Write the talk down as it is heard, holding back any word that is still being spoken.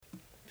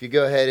If you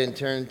go ahead and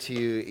turn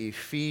to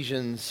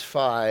Ephesians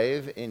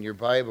 5 in your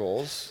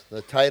Bibles,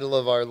 the title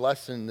of our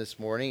lesson this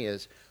morning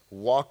is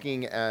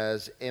Walking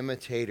as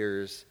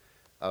Imitators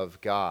of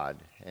God.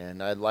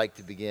 And I'd like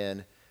to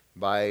begin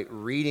by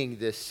reading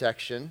this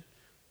section.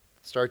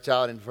 It starts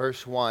out in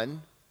verse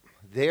 1.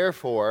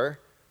 Therefore,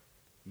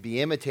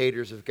 be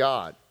imitators of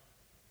God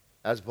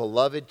as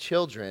beloved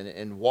children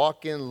and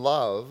walk in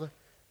love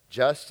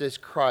just as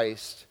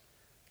Christ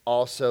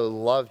also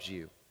loved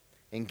you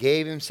and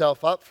gave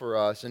himself up for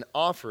us, an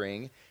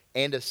offering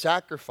and a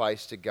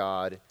sacrifice to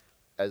God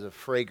as a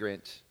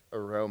fragrant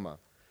aroma.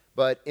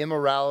 But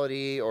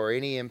immorality or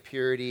any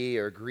impurity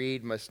or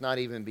greed must not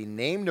even be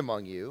named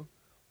among you,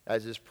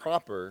 as is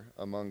proper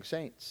among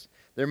saints.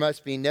 There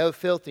must be no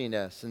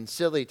filthiness and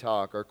silly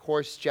talk or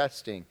coarse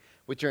jesting,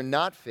 which are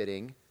not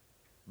fitting,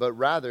 but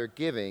rather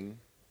giving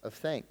of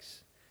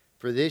thanks.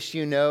 For this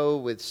you know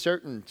with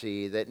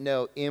certainty that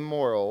no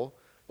immoral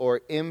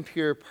or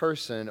impure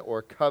person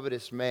or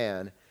covetous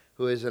man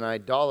who is an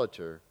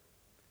idolater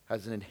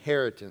has an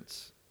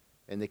inheritance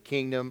in the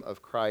kingdom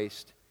of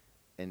Christ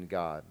and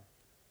God.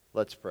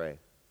 Let's pray.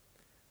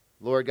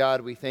 Lord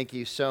God, we thank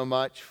you so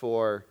much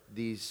for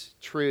these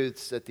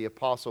truths that the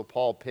Apostle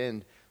Paul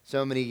penned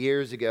so many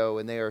years ago,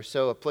 and they are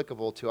so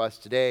applicable to us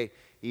today,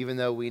 even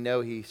though we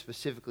know he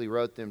specifically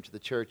wrote them to the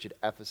church at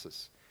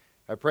Ephesus.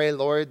 I pray,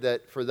 Lord,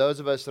 that for those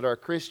of us that are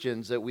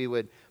Christians, that we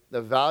would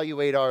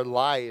evaluate our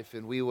life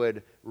and we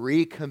would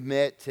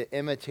recommit to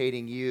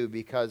imitating you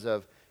because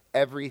of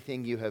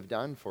everything you have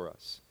done for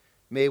us.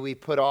 May we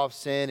put off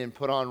sin and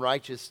put on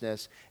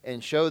righteousness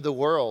and show the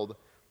world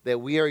that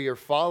we are your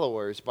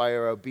followers by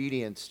our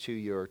obedience to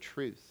your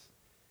truth.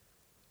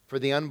 For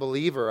the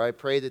unbeliever, I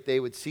pray that they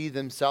would see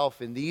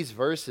themselves in these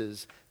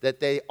verses that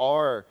they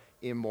are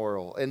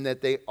immoral and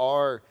that they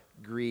are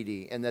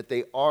greedy and that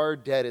they are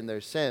dead in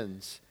their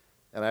sins.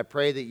 And I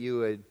pray that you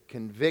would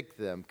convict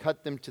them,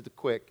 cut them to the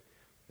quick,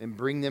 and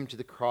bring them to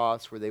the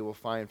cross where they will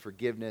find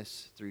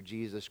forgiveness through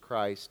Jesus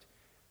Christ.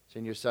 It's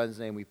in your Son's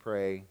name we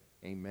pray.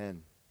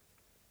 Amen.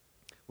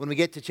 When we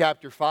get to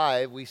chapter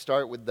 5, we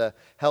start with the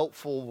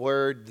helpful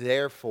word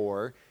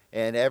therefore.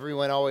 And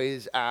everyone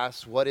always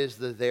asks, what is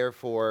the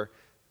therefore?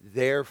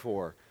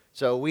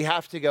 So we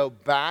have to go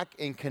back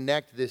and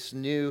connect this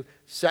new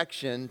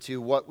section to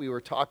what we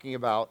were talking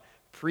about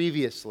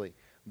previously.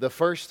 The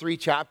first 3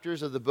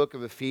 chapters of the book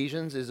of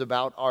Ephesians is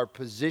about our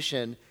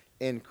position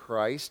in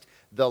Christ.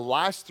 The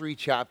last 3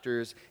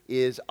 chapters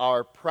is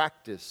our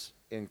practice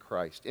in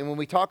Christ. And when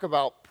we talk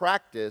about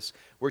practice,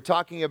 we're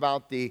talking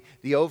about the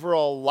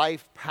overall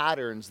life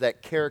patterns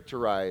that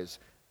characterize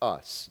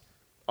us,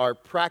 our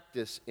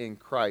practice in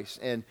Christ.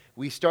 And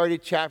we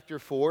started chapter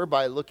 4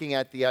 by looking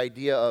at the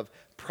idea of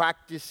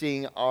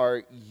practicing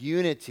our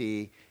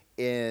unity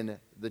in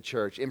the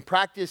church. In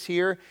practice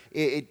here,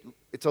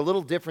 it's a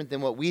little different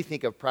than what we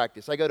think of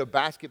practice. I go to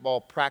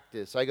basketball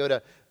practice. I go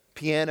to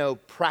piano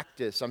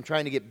practice. I'm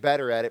trying to get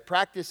better at it.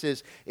 Practice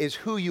is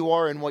who you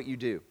are and what you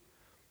do.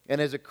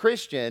 And as a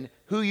Christian,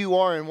 who you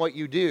are and what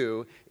you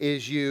do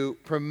is you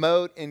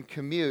promote and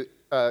commit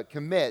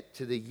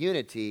to the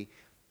unity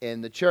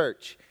in the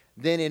church.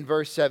 Then in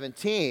verse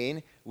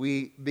 17,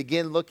 we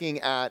begin looking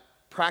at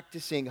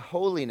practicing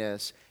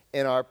holiness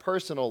in our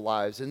personal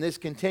lives. And this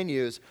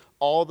continues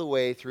all the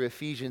way through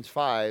Ephesians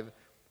 5,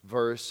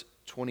 verse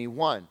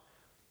 21.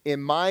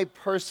 In my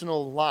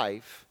personal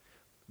life,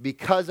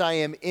 because I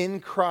am in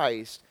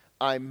Christ,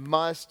 I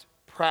must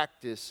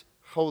practice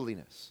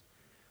holiness.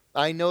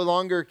 I no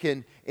longer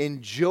can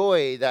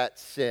enjoy that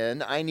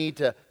sin. I need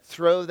to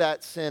throw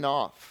that sin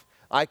off.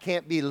 I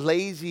can't be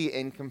lazy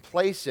and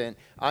complacent.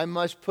 I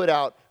must put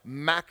out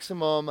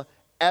maximum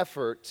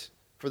effort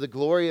for the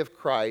glory of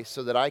Christ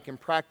so that I can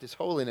practice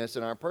holiness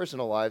in our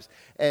personal lives.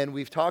 And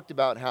we've talked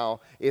about how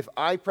if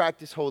I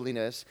practice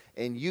holiness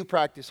and you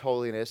practice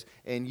holiness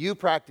and you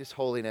practice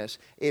holiness,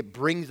 it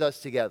brings us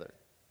together.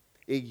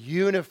 It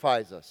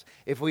unifies us.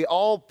 If we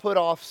all put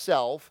off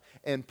self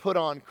and put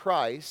on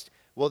Christ,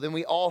 well, then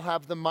we all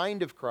have the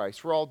mind of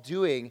Christ. We're all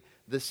doing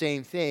the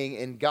same thing,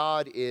 and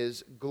God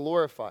is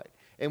glorified.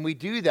 And we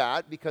do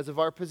that because of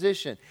our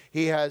position.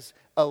 He has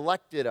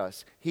elected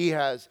us. He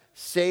has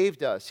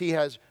saved us. He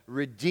has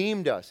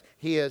redeemed us.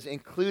 He has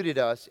included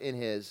us in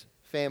his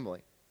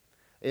family.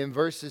 In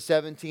verses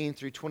 17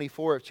 through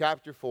 24 of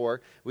chapter 4,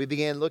 we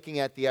began looking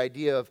at the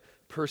idea of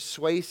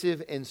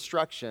persuasive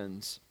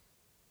instructions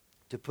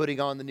to putting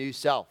on the new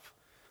self.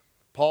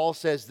 Paul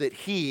says that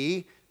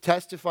he,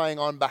 testifying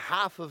on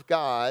behalf of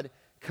God,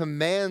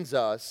 commands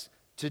us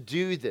to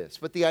do this.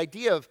 But the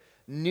idea of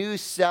new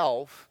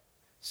self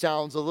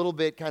sounds a little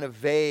bit kind of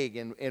vague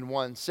in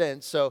one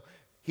sense. So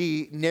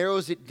he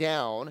narrows it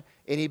down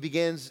and he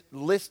begins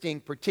listing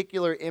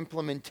particular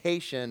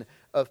implementation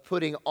of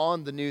putting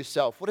on the new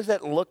self. What does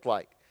that look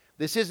like?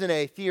 This isn't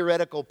a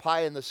theoretical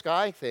pie in the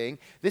sky thing.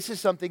 This is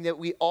something that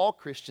we all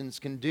Christians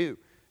can do.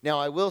 Now,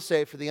 I will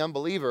say for the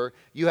unbeliever,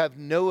 you have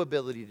no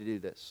ability to do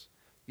this.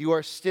 You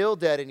are still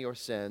dead in your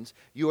sins.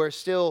 You are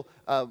still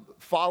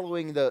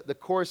following the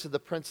course of the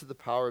prince of the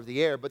power of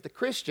the air. But the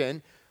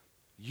Christian,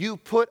 you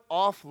put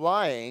off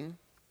lying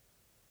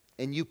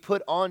and you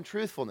put on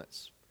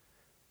truthfulness.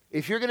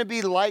 If you're going to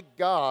be like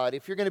God,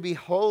 if you're going to be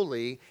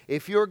holy,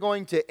 if you're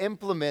going to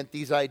implement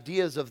these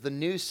ideas of the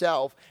new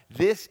self,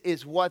 this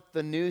is what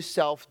the new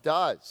self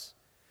does.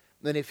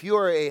 Then if you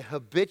are a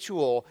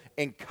habitual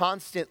and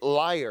constant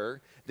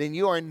liar, then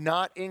you are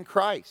not in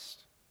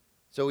Christ.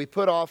 So we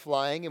put off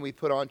lying and we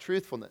put on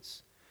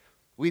truthfulness.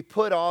 We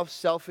put off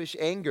selfish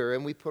anger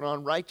and we put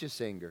on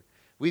righteous anger.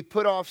 We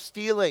put off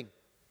stealing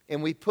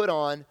and we put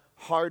on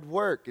hard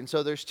work. And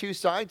so there's two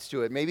sides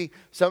to it. Maybe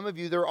some of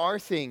you, there are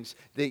things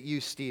that you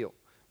steal.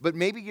 But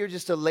maybe you're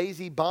just a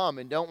lazy bum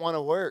and don't want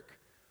to work.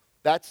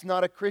 That's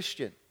not a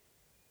Christian.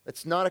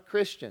 That's not a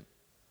Christian.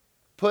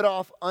 Put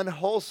off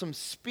unwholesome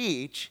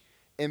speech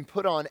and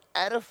put on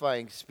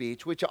edifying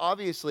speech, which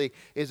obviously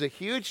is a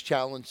huge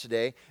challenge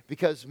today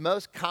because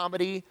most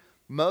comedy,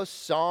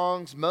 most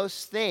songs,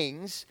 most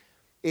things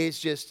is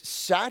just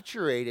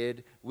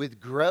saturated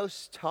with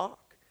gross talk.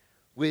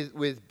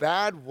 With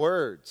bad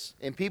words,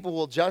 and people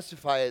will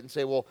justify it and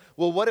say, well,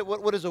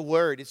 what is a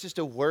word? It's just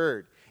a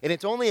word, and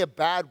it's only a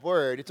bad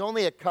word. It's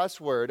only a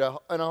cuss word, an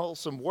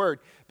unwholesome word,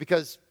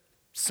 because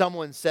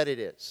someone said it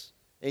is.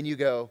 And you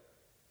go,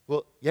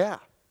 well, yeah,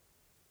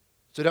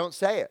 so don't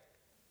say it.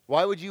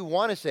 Why would you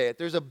want to say it?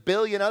 There's a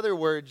billion other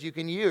words you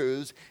can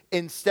use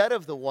instead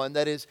of the one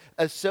that is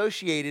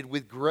associated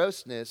with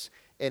grossness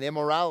and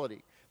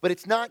immorality. But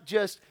it's not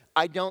just,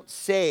 I don't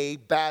say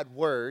bad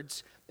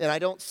words, and I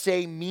don't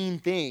say mean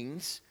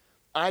things.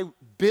 I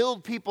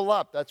build people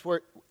up. That's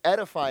where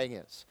edifying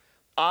is.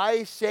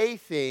 I say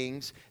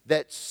things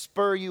that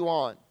spur you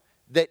on,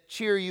 that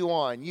cheer you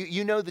on.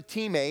 You know the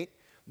teammate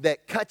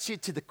that cuts you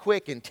to the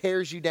quick and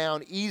tears you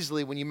down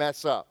easily when you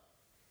mess up.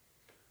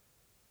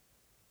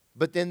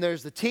 But then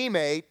there's the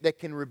teammate that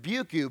can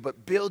rebuke you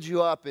but build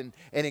you up and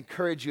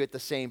encourage you at the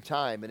same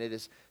time. And it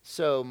is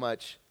so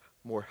much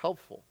more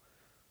helpful.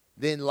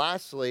 Then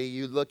lastly,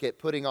 you look at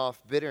putting off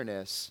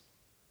bitterness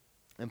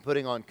and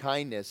putting on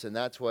kindness, and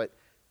that's what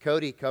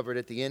Cody covered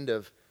at the end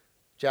of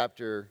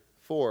chapter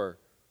 4.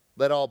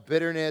 Let all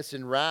bitterness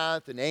and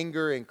wrath and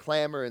anger and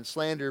clamor and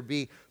slander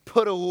be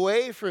put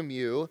away from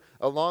you,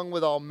 along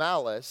with all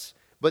malice.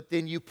 But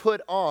then you put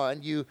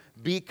on, you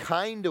be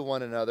kind to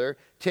one another,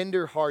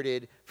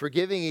 tender-hearted,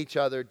 forgiving each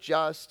other,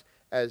 just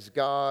as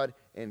God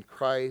in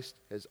Christ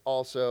has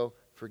also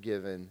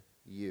forgiven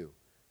you.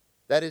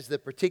 That is the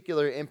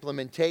particular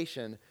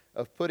implementation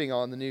of putting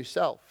on the new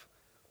self.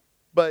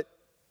 But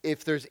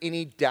if there's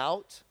any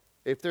doubt,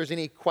 if there's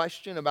any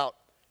question about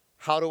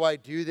how do I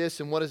do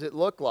this and what does it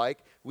look like,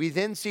 we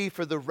then see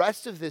for the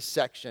rest of this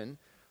section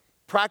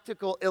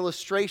practical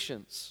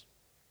illustrations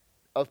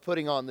of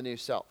putting on the new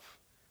self.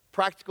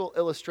 Practical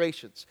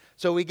illustrations.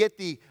 So we get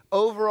the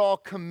overall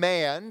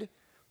command,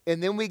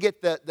 and then we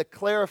get the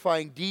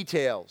clarifying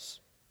details.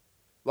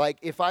 Like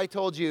if I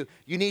told you,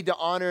 you need to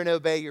honor and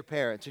obey your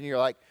parents, and you're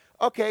like,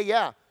 okay,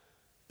 yeah,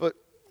 but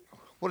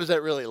what does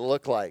that really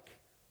look like?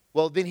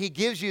 Well, then he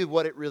gives you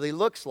what it really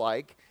looks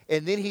like,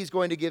 and then he's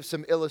going to give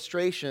some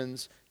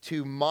illustrations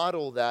to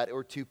model that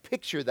or to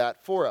picture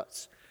that for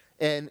us.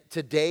 And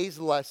today's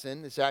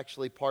lesson is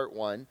actually part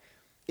 1.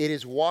 It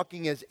is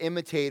walking as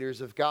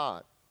imitators of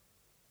God.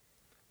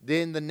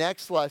 Then the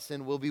next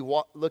lesson will be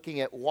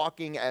looking at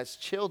walking as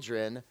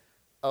children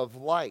of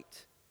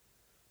light.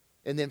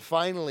 And then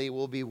finally,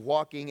 we'll be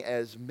walking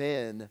as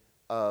men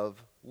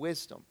of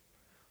wisdom.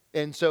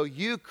 And so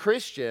you,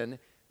 Christian,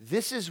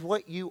 this is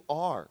what you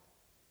are.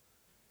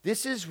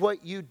 This is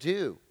what you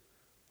do.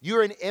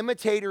 You're an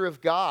imitator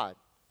of God.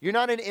 You're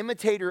not an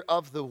imitator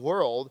of the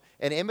world,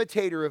 an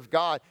imitator of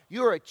God.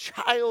 You're a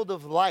child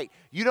of light.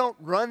 You don't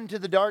run to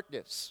the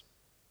darkness.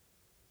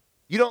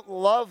 You don't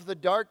love the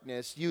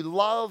darkness. You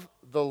love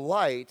the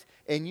light,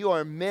 and you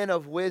are men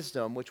of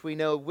wisdom, which we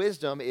know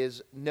wisdom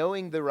is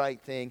knowing the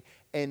right thing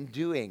and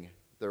doing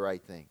the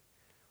right thing.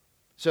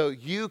 So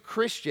you,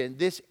 Christian,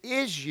 this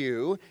is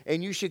you,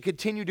 and you should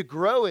continue to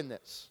grow in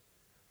this.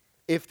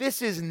 If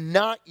this is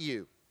not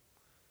you,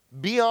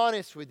 be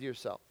honest with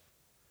yourself.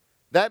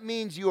 That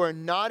means you are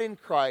not in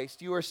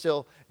Christ. You are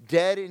still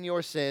dead in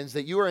your sins,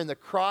 that you are in the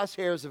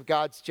crosshairs of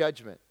God's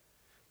judgment.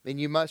 Then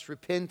you must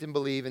repent and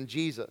believe in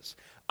Jesus.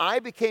 I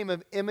became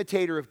an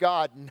imitator of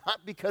God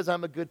not because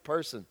I'm a good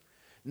person,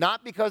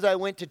 not because I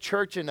went to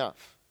church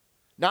enough,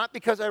 not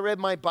because I read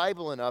my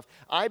Bible enough.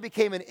 I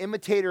became an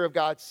imitator of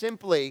God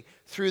simply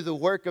through the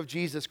work of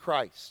Jesus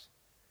Christ.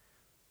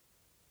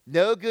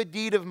 No good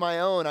deed of my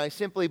own. I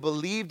simply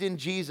believed in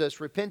Jesus,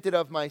 repented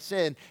of my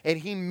sin, and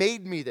he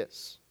made me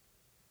this.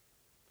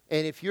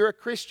 And if you're a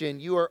Christian,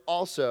 you are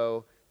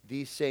also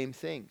these same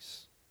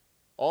things.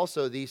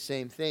 Also these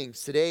same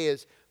things. Today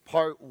is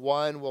part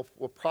 1. We'll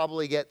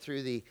probably get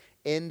through the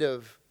end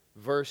of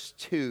verse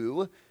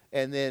 2.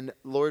 And then,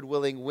 Lord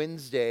willing,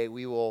 Wednesday,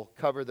 we will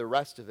cover the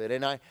rest of it.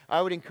 And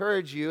I would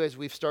encourage you, as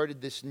we've started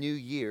this new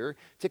year,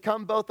 to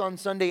come both on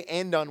Sunday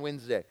and on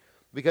Wednesday.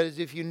 Because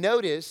if you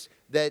notice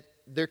that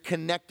they're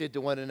connected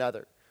to one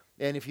another.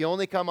 And if you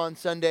only come on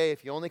Sunday,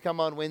 if you only come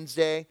on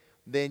Wednesday,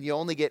 then you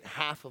only get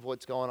half of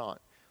what's going on.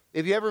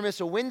 If you ever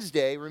miss a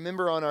Wednesday,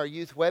 remember on our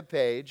youth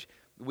webpage,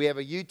 we have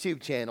a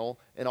YouTube channel,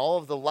 and all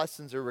of the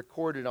lessons are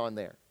recorded on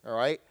there, all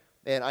right?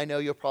 And I know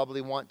you'll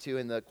probably want to,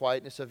 in the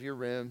quietness of your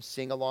room,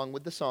 sing along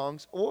with the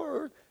songs,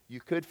 or you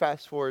could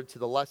fast forward to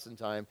the lesson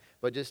time,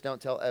 but just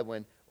don't tell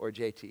Edwin or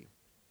JT.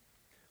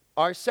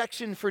 Our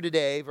section for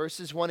today,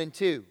 verses 1 and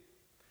 2.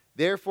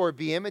 Therefore,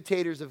 be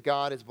imitators of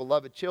God as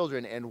beloved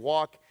children and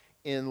walk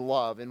in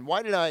love. And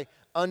why did I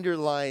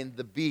underline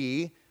the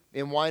be,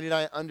 and why did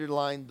I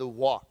underline the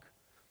walk?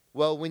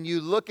 Well, when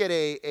you look at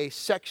a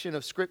section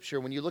of Scripture,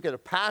 when you look at a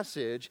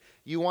passage,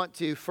 you want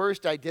to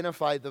first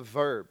identify the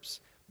verbs,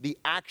 the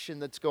action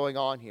that's going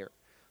on here.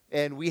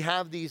 And we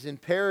have these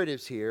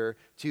imperatives here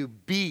to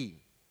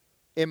be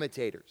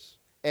imitators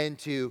and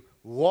to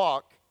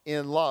walk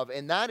in love.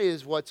 And that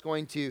is what's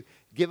going to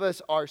give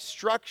us our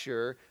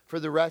structure for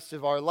the rest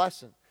of our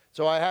lesson.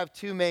 So I have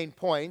two main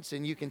points,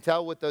 and you can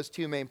tell what those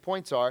two main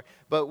points are.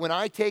 But when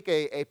I take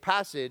a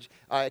passage,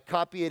 I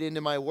copy it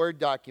into my Word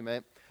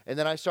document, and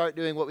then I start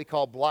doing what we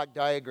call block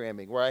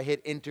diagramming, where I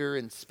hit enter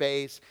and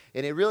space,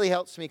 and it really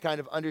helps me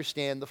kind of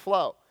understand the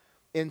flow.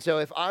 And so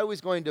if I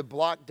was going to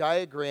block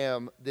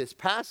diagram this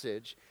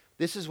passage,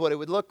 this is what it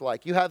would look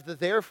like. You have the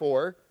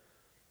therefore,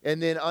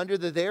 and then under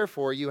the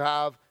therefore, you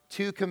have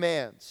two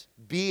commands: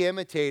 be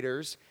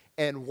imitators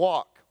and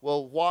walk.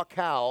 Well, walk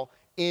how?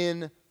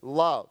 In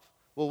love.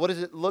 Well, what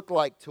does it look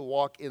like to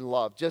walk in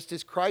love? Just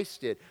as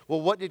Christ did.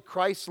 Well, what did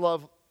Christ's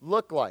love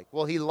look like?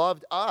 Well, he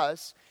loved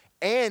us,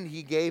 and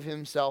he gave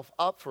himself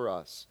up for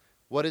us.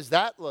 What does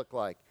that look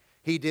like?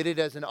 He did it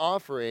as an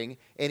offering,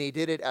 and he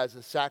did it as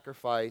a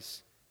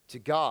sacrifice to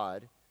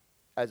God,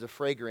 as a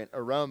fragrant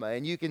aroma.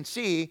 And you can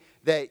see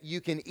that you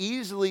can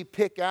easily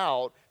pick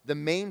out the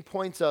main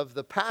points of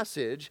the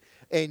passage,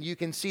 and you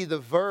can see the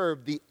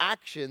verb, the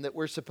action that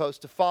we're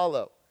supposed to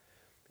follow.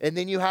 And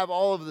then you have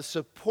all of the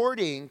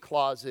supporting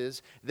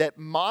clauses that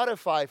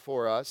modify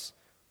for us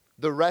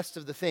the rest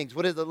of the things.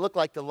 What does it look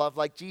like to love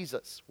like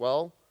Jesus?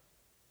 Well,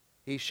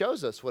 he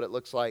shows us what it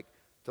looks like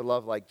to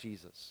love like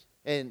Jesus.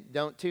 And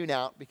don't tune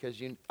out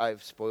because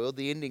I've spoiled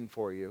the ending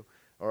for you.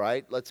 All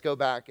right, let's go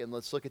back and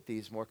let's look at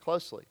these more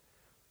closely.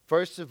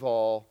 First of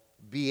all,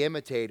 be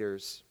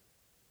imitators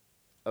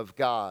of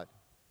God.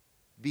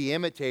 Be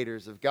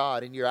imitators of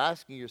God. And you're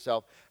asking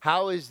yourself,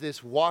 how is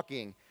this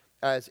walking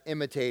as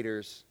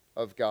imitators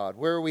of God?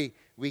 Where are we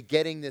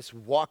getting this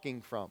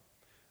walking from?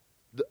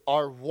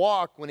 Our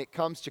walk, when it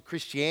comes to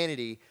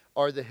Christianity,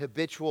 are the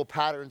habitual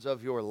patterns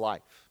of your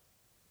life.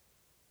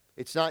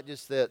 It's not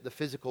just the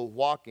physical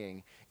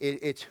walking.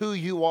 It's who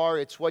you are,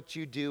 it's what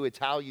you do, it's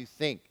how you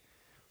think.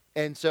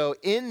 And so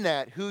in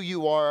that, who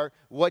you are,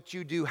 what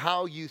you do,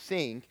 how you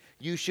think,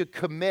 you should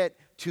commit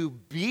to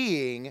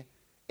being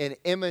an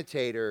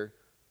imitator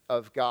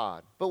of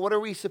God. But what are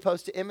we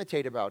supposed to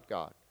imitate about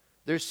God?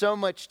 There's so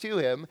much to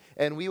him,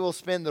 and we will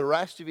spend the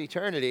rest of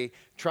eternity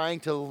trying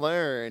to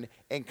learn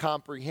and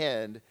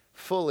comprehend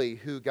fully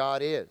who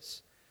God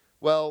is.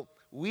 Well,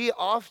 we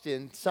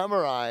often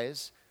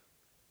summarize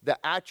the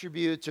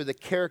attributes or the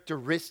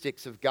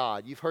characteristics of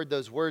God. You've heard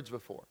those words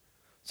before.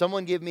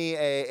 Someone give me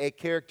a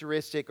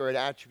characteristic or an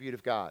attribute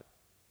of God.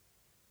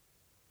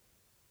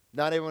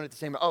 Not everyone at the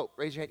same. Oh,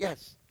 raise your hand.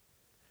 Yes.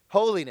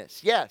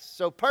 Holiness. Yes.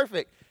 So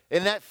perfect.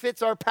 And that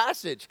fits our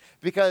passage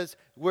because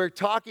we're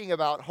talking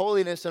about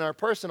holiness in our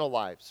personal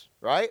lives,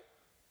 right?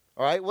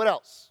 All right. What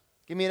else?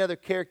 Give me another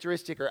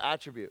characteristic or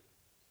attribute.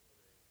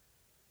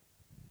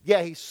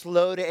 Yeah, he's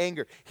slow to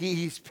anger.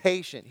 He's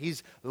patient.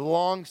 He's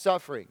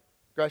long-suffering.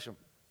 Gresham.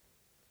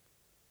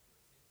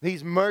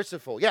 He's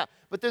merciful. Yeah,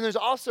 but then there's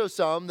also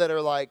some that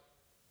are like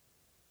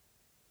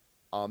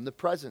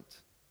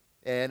omnipresent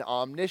and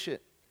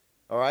omniscient,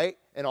 all right?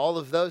 And all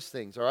of those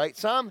things, all right?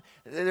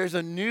 There's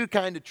a new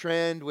kind of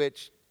trend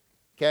which,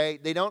 okay,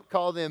 they don't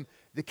call them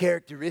the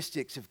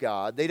characteristics of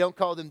God. They don't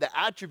call them the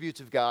attributes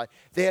of God.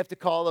 They have to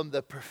call them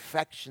the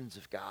perfections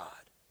of God.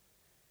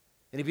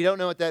 And if you don't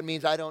know what that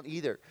means, I don't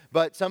either.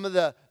 But some of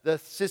the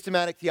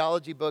systematic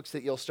theology books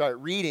that you'll start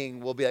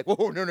reading will be like,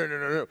 whoa,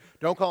 no.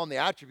 Don't call them the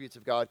attributes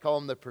of God. Call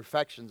them the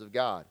perfections of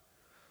God.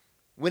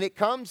 When it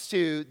comes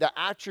to the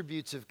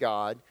attributes of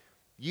God,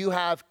 you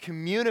have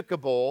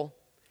communicable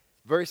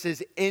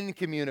versus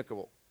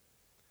incommunicable.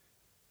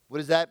 What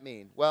does that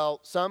mean?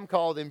 Well, some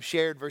call them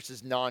shared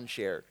versus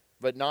non-shared.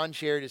 But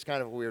non-shared is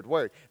kind of a weird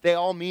word. They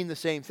all mean the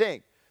same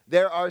thing.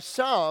 There are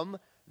some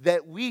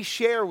that we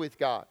share with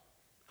God.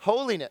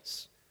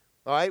 Holiness.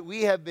 All right,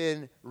 we have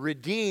been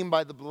redeemed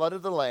by the blood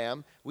of the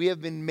Lamb. We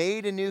have been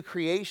made a new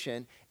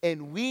creation,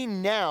 and we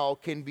now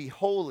can be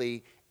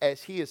holy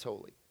as he is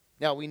holy.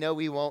 Now, we know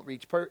we won't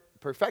reach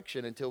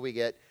perfection until we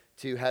get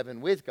to heaven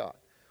with God.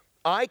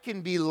 I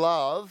can be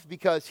love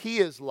because he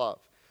is love.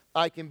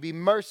 I can be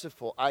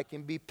merciful. I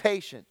can be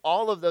patient.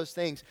 All of those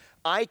things,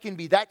 I can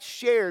be. That's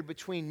shared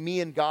between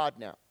me and God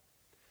now.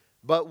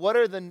 But what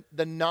are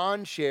the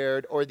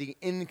non-shared or the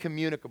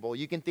incommunicable?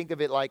 You can think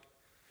of it like,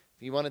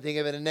 if you want to think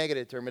of it in a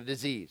negative term, a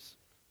disease,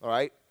 all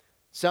right?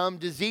 Some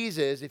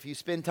diseases, if you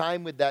spend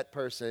time with that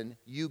person,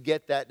 you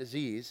get that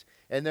disease.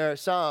 And there are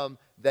some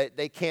that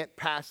they can't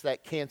pass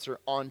that cancer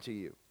on to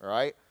you, all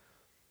right?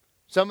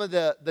 Some of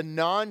the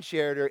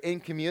non-shared or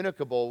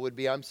incommunicable would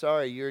be, I'm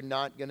sorry, you're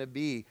not going to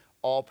be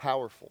all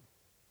powerful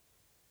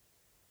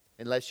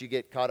unless you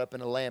get caught up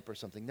in a lamp or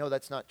something. No,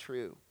 that's not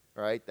true,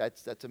 right?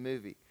 That's a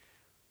movie.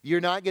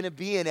 You're not going to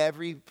be in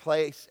every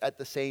place at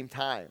the same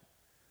time.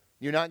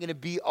 You're not going to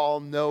be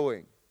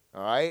all-knowing,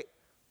 all right?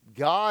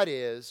 God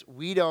is.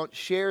 We don't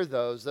share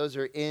those. Those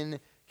are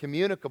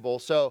incommunicable.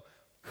 So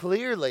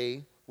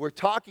clearly, we're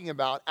talking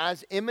about,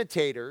 as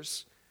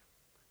imitators,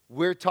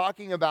 we're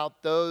talking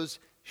about those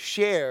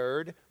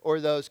shared or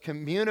those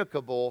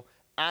communicable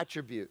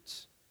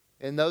attributes.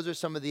 And those are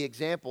some of the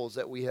examples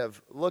that we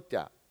have looked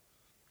at.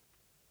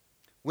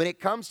 When it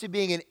comes to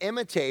being an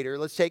imitator,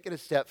 let's take it a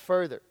step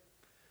further.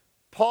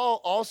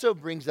 Paul also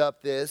brings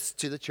up this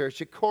to the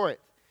church at Corinth.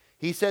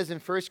 He says in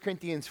 1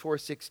 Corinthians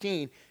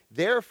 4:16,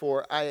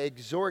 therefore I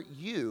exhort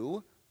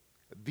you,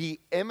 be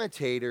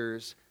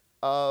imitators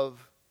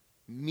of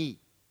me.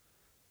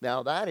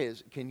 Now that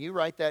is, can you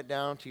write that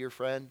down to your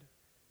friend?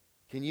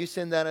 Can you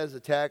send that as a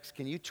text?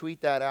 Can you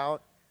tweet that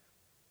out?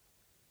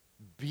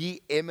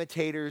 Be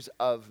imitators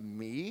of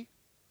me?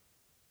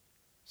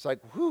 It's like,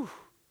 whew,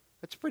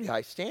 that's a pretty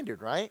high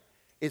standard, right?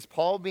 Is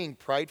Paul being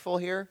prideful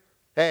here?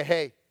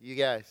 Hey, you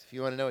guys, if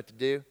you want to know what to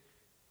do,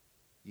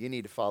 you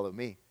need to follow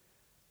me.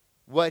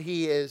 What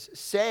he is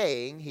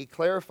saying, he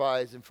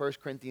clarifies in 1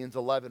 Corinthians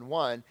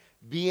 11:1,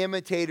 be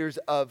imitators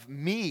of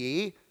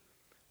me,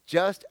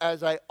 just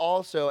as I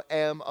also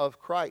am of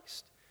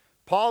Christ.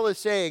 Paul is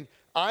saying,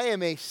 I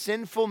am a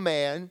sinful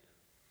man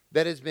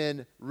that has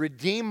been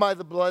redeemed by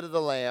the blood of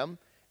the Lamb,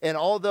 and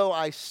although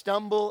I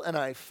stumble and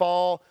I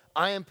fall,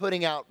 I am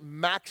putting out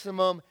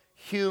maximum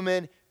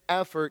human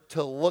effort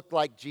to look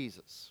like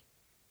Jesus.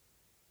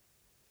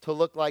 To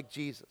look like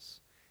Jesus.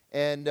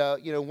 And,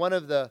 one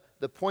of the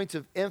points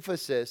of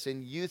emphasis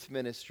in youth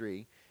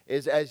ministry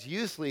is, as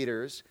youth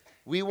leaders,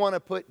 we want to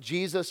put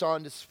Jesus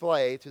on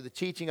display through the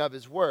teaching of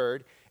his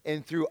word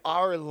and through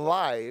our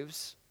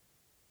lives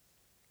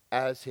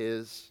as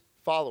his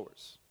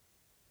followers,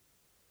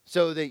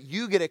 so that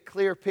you get a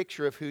clear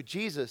picture of who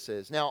Jesus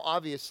is. Now,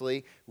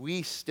 obviously,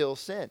 we still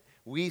sin.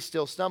 We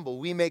still stumble.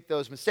 We make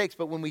those mistakes.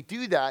 But when we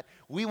do that,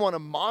 we want to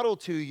model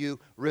to you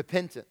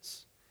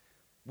repentance.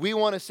 We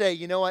want to say,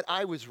 you know what,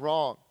 I was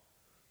wrong,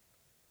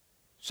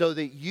 so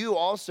that you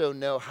also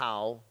know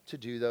how to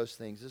do those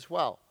things as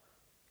well.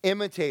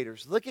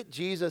 Imitators. Look at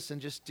Jesus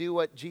and just do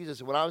what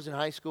Jesus. When I was in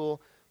high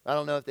school, I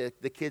don't know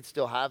if the kids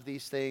still have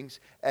these things.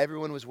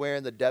 Everyone was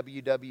wearing the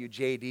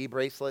WWJD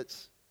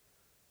bracelets.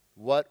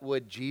 What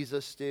would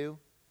Jesus do?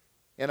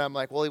 And I'm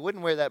like, well, he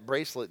wouldn't wear that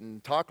bracelet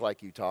and talk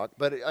like you talk.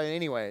 But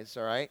anyways,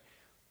 all right.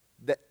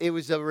 It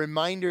was a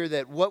reminder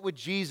that what would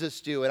Jesus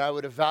do? And I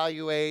would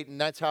evaluate,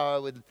 and that's how I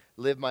would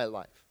live my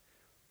life.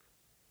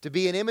 To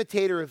be an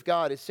imitator of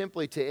God is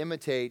simply to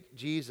imitate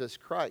Jesus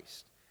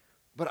Christ.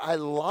 But I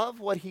love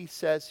what he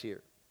says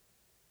here.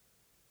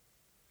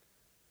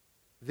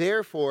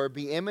 Therefore,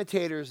 be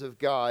imitators of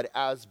God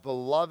as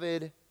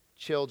beloved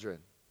children.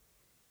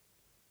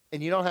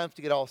 And you don't have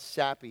to get all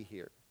sappy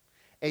here.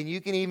 And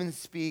you can even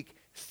speak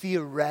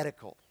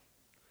theoretical.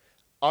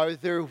 Are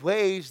there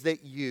ways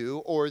that you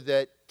or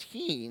that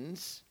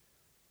teens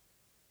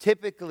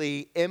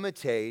typically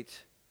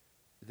imitate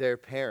their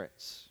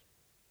parents?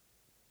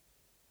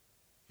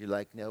 You're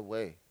like, no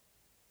way.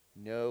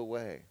 No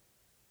way.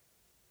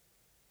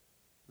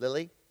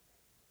 Lily?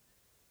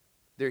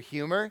 Their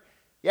humor?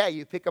 Yeah,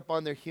 you pick up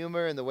on their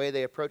humor and the way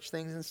they approach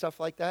things and stuff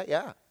like that?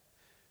 Yeah.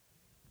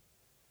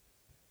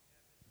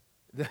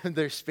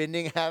 Their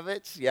spending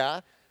habits?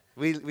 Yeah.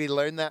 We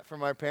learned that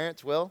from our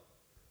parents, Will.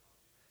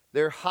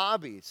 Their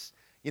hobbies.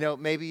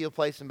 Maybe you'll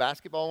play some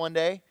basketball one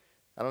day.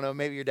 I don't know,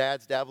 maybe your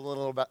dad's dabbled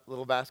in a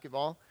little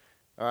basketball.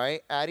 All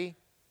right, Addie?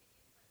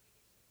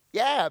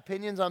 Yeah,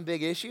 opinions on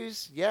big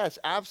issues. Yes,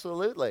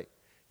 absolutely.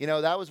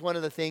 That was one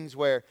of the things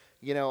where,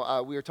 we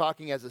were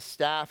talking as a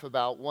staff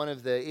about one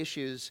of the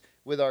issues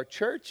with our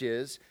church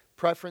is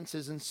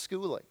preferences in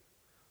schooling.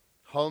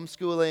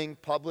 Homeschooling,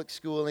 public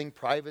schooling,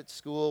 private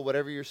school,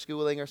 whatever you're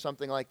schooling or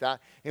something like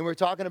that. And we're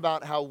talking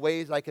about how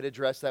ways I could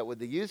address that with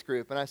the youth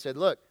group. And I said,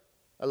 look,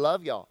 I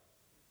love y'all.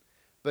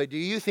 But do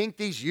you think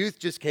these youth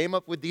just came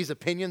up with these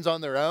opinions on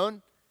their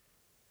own?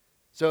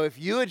 So if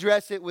you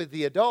address it with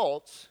the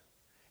adults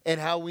and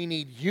how we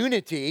need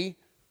unity,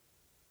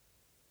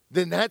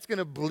 then that's going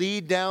to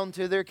bleed down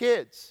to their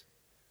kids.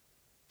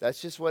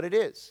 That's just what it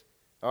is.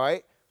 All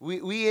right?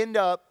 We end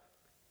up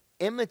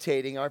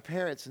imitating our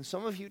parents. And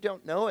some of you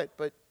don't know it,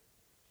 but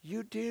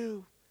you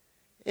do.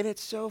 And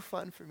it's so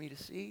fun for me to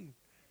see.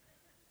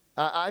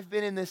 I've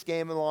been in this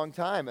game a long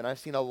time, and I've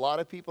seen a lot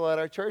of people at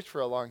our church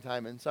for a long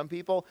time. And some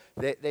people,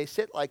 they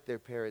sit like their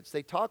parents.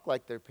 They talk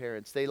like their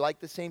parents. They like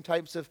the same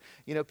types of,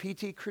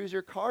 PT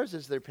Cruiser cars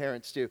as their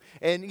parents do.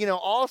 And,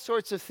 all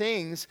sorts of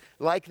things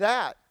like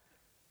that.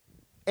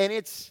 And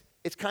it's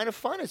kind of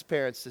fun as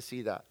parents to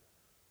see that.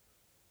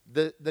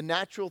 The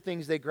natural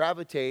things they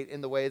gravitate in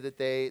the way that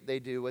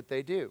they do what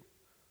they do.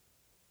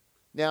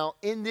 Now,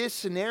 in this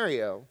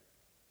scenario,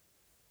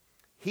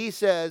 he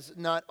says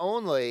not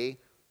only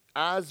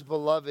as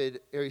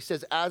beloved, or he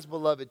says as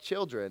beloved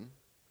children,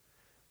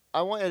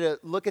 I want you to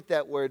look at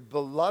that word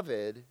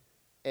beloved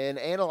and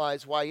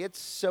analyze why it's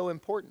so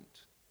important.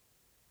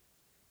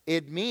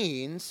 It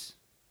means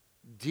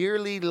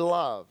dearly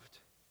loved,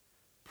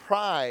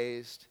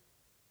 prized,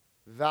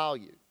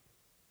 valued.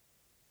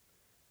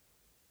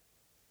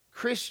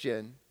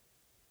 Christian,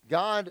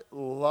 God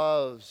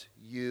loves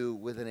you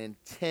with an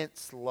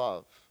intense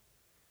love.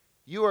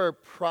 You are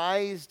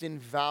prized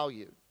and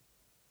valued.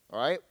 All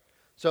right?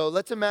 So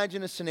let's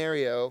imagine a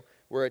scenario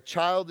where a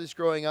child is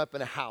growing up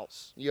in a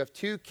house. You have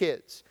two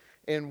kids,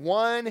 and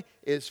one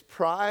is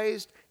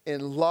prized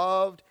and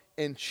loved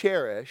and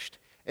cherished,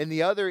 and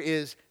the other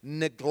is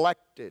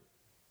neglected.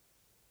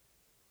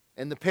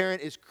 And the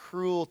parent is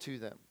cruel to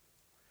them.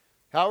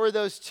 How are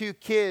those two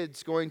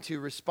kids going to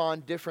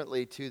respond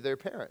differently to their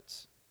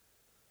parents?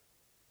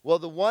 Well,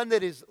 the one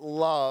that is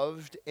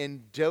loved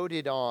and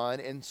doted on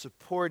and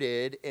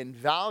supported and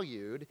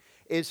valued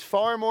is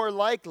far more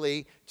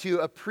likely to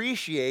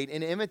appreciate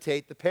and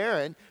imitate the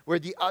parent, where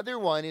the other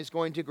one is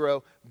going to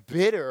grow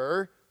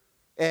bitter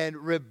and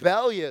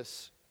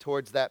rebellious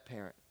towards that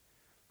parent.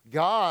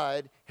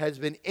 God has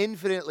been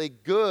infinitely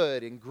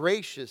good and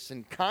gracious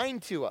and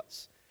kind to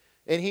us,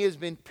 and He has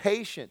been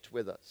patient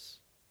with us,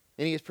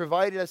 and He has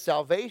provided us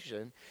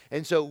salvation.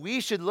 And so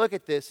we should look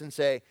at this and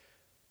say,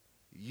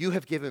 you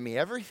have given me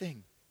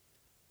everything.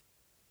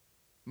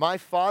 My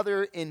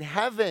Father in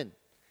heaven,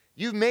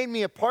 you've made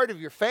me a part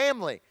of your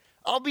family.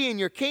 I'll be in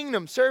your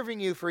kingdom serving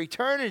you for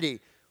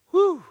eternity.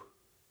 Whew.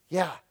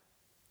 Yeah,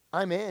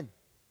 I'm in.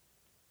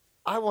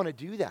 I want to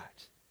do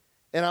that.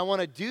 And I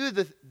want to do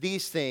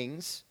these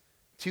things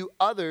to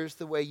others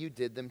the way you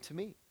did them to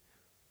me.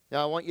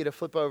 Now I want you to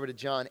flip over to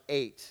John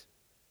 8.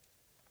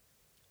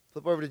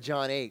 Flip over to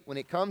John 8. When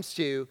it comes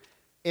to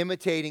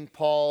imitating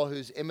Paul,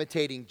 who's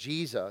imitating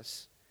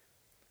Jesus,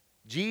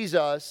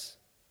 Jesus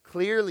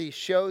clearly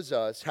shows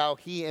us how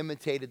He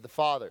imitated the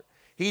Father.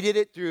 He did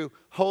it through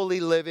holy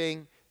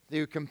living,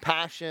 through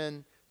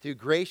compassion, through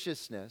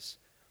graciousness.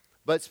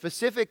 But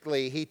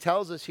specifically, He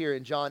tells us here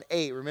in John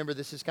 8, remember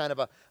this is kind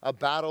of a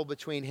battle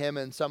between Him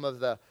and some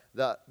of the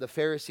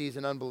Pharisees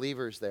and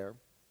unbelievers there.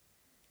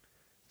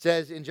 It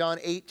says in John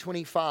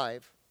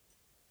 8:25,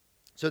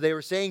 so they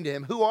were saying to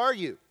Him, "Who are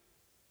you?"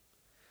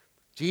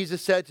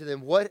 Jesus said to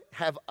them, "What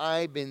have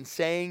I been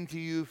saying to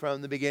you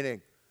from the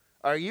beginning?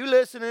 Are you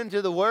listening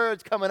to the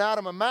words coming out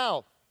of my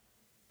mouth?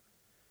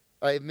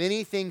 I have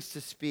many things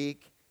to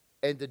speak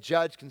and to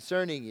judge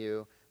concerning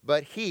you,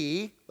 but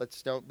He,"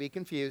 don't be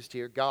confused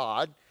here,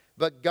 God,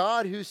 "but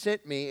God who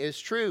sent me is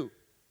true.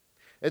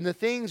 And the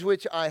things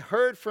which I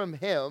heard from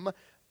Him,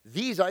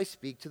 these I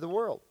speak to the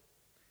world."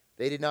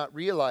 They did not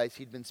realize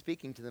He'd been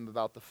speaking to them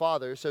about the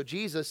Father. So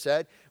Jesus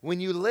said, "When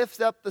you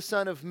lift up the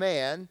Son of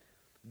Man,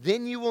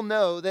 then you will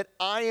know that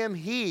I am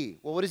He."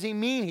 Well, what does He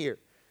mean here?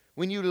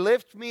 When you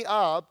lift me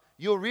up,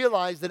 you'll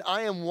realize that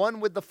I am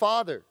one with the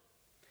Father.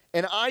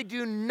 And I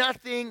do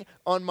nothing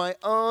on my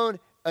own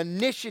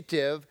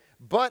initiative,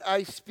 but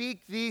I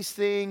speak these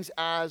things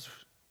as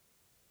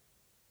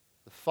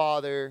the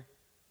Father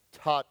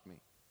taught me.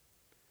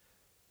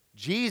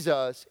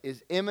 Jesus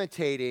is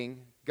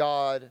imitating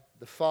God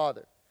the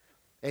Father.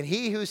 And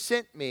He who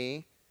sent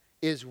me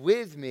is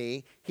with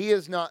me. He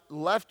has not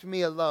left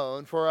me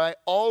alone, for I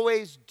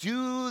always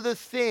do the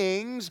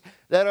things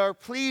that are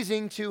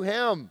pleasing to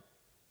Him.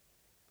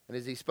 And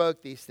as He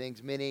spoke these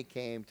things, many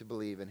came to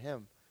believe in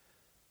Him.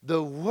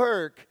 The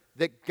work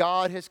that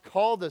God has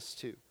called us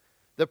to,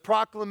 the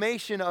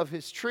proclamation of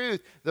His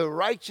truth, the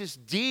righteous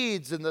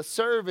deeds and the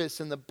service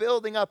and the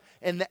building up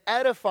and the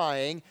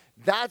edifying,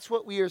 that's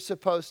what we are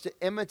supposed to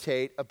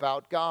imitate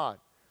about God.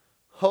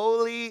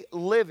 Holy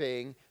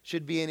living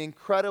should be an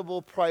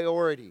incredible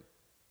priority.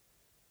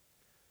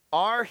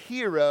 Our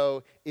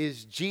hero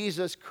is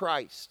Jesus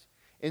Christ.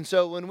 And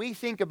so when we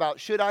think about,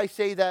 should I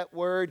say that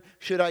word?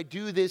 Should I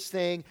do this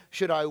thing?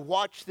 Should I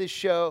watch this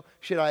show?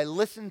 Should I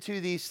listen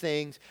to these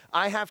things?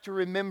 I have to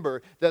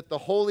remember that the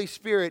Holy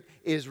Spirit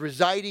is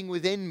residing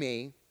within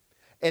me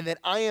and that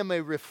I am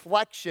a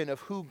reflection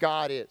of who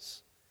God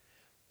is.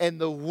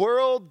 And the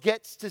world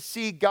gets to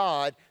see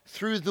God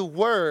through the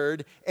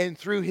Word and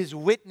through His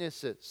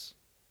witnesses.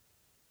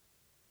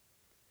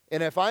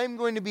 And if I'm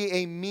going to be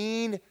a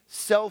mean,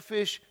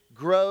 selfish,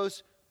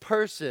 gross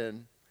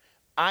person,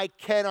 I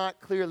cannot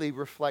clearly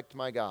reflect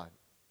my God.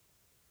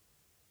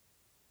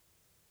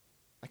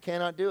 I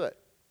cannot do it.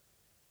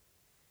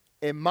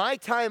 In my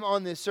time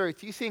on this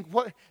earth, you think,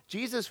 what?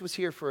 Jesus was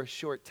here for a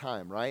short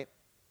time, right?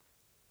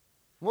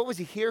 What was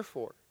He here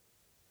for?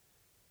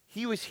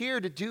 He was here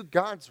to do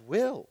God's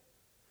will.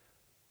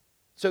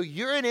 So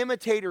you're an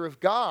imitator of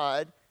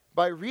God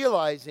by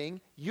realizing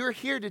you're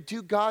here to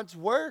do God's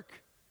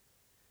work.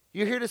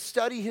 You're here to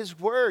study His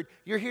Word.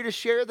 You're here to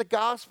share the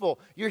gospel.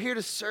 You're here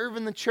to serve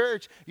in the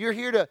church. You're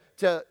here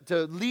to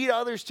lead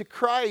others to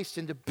Christ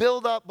and to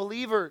build up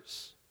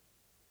believers.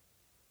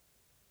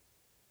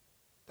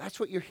 That's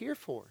what you're here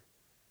for.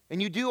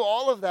 And you do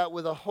all of that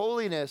with a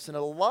holiness and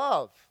a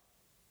love.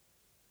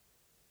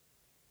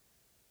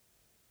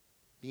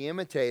 The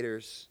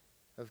imitators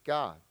of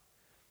God.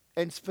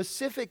 And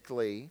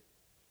specifically,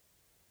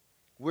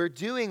 we're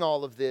doing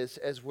all of this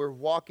as we're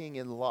walking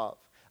in love.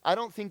 I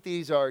don't think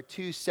these are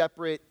two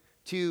separate,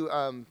 two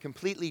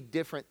completely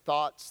different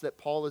thoughts that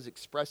Paul is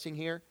expressing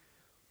here.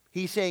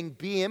 He's saying,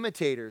 be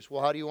imitators.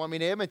 Well, how do you want me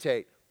to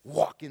imitate?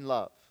 Walk in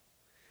love.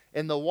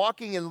 And the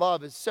walking in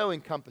love is so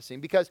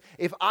encompassing, because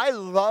if I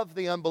love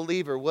the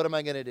unbeliever, what am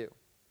I going to do?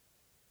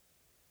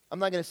 I'm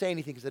not going to say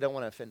anything because I don't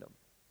want to offend them.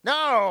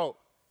 No!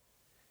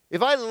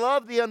 If I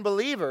love the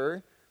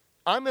unbeliever,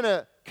 I'm going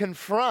to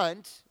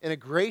confront in a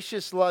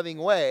gracious, loving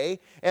way,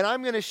 and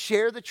I'm going to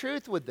share the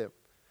truth with them.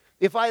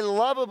 If I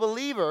love a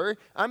believer,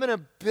 I'm going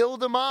to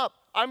build them up.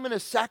 I'm going to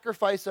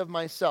sacrifice of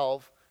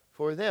myself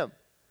for them.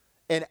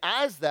 And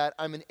as that,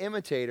 I'm an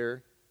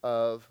imitator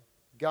of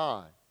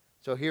God.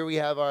 So here we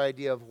have our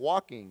idea of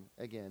walking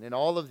again. And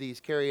all of these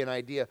carry an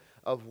idea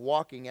of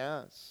walking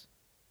as.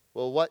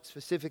 Well, what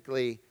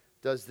specifically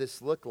does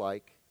this look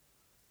like?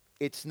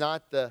 It's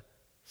not the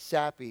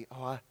sappy,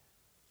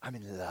 I'm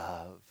in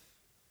love.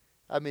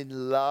 I'm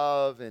in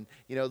love, and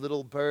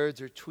little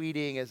birds are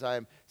tweeting as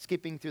I'm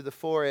skipping through the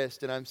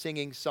forest, and I'm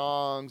singing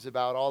songs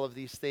about all of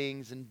these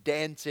things and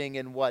dancing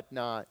and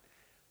whatnot.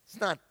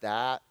 It's not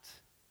that.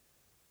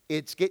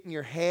 It's getting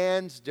your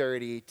hands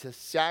dirty to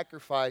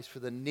sacrifice for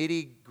the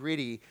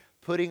nitty-gritty,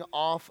 putting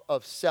off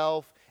of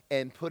self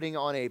and putting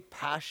on a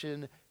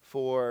passion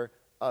for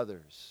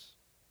others.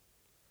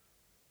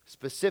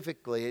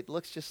 Specifically, it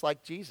looks just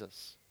like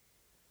Jesus.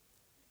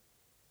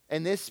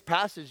 And this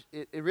passage,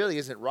 it really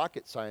isn't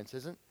rocket science,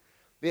 isn't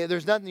it?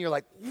 There's nothing you're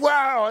like,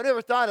 wow, I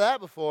never thought of that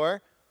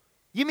before.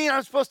 You mean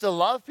I'm supposed to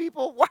love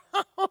people?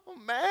 Wow,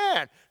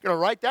 man. Going to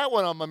write that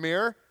one on my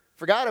mirror.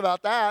 Forgot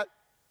about that.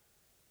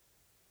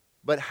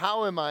 But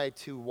how am I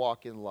to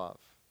walk in love?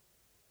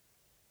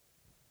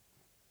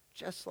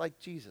 Just like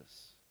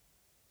Jesus.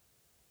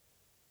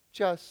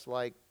 Just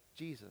like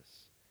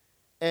Jesus.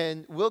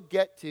 And we'll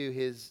get to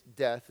his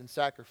death and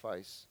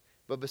sacrifice.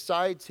 But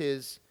besides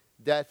his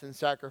death and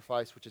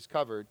sacrifice, which is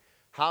covered,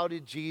 how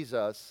did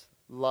Jesus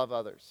love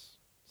others?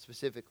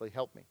 Specifically,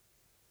 help me.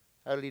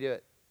 How did he do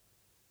it?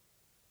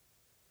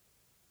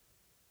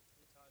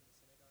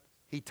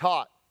 He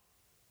taught.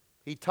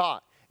 He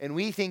taught. And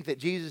we think that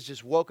Jesus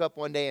just woke up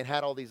one day and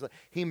had all these.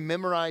 He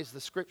memorized the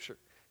Scripture.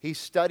 He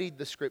studied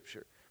the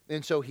Scripture.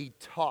 And so he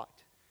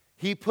taught.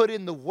 He put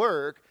in the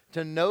work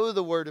to know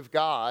the Word of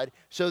God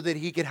so that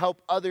he could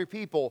help other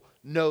people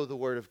know the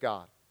Word of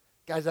God.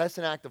 Guys, that's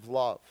an act of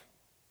love.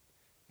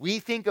 We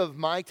think of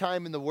my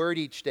time in the Word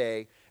each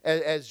day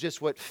as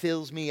just what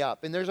fills me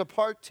up. And there's a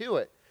part to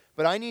it.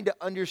 But I need to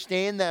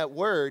understand that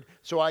Word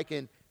so I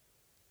can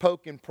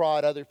poke and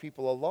prod other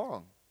people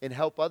along and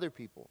help other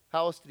people.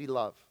 How else did he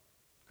love?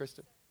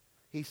 Krista?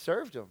 He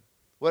served them.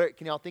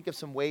 Can y'all think of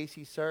some ways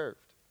he served?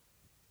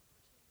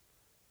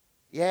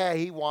 Yeah,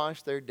 he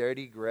washed their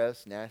dirty,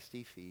 gross,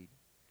 nasty feet.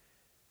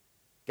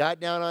 Got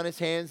down on his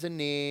hands and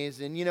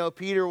knees. And,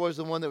 Peter was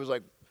the one that was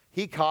like,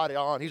 he caught it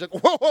on. He's like,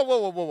 whoa, whoa, whoa,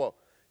 whoa, whoa, whoa.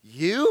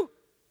 You?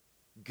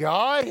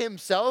 God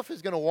himself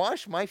is going to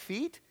wash my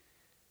feet?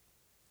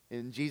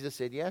 And Jesus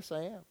said, yes,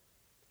 I am.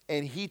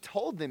 And he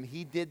told them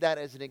he did that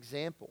as an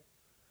example.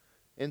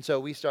 And so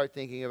we start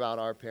thinking about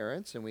our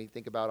parents, and we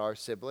think about our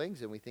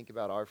siblings, and we think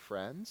about our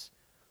friends,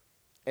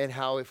 and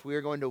how if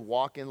we're going to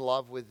walk in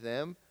love with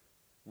them,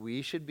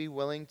 we should be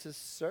willing to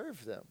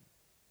serve them.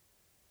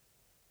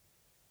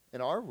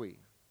 And are we?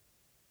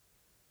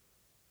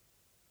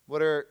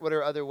 What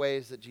are other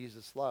ways that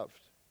Jesus loved?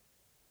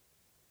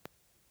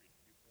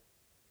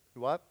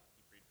 What?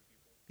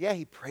 Yeah,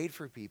 he prayed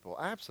for people.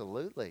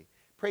 Absolutely.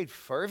 Prayed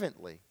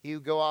fervently. He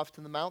would go off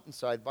to the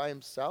mountainside by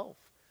himself.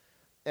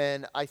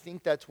 And I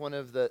think that's one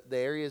of the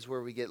areas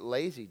where we get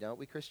lazy, don't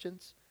we,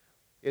 Christians?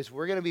 Is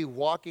we're going to be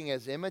walking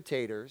as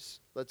imitators.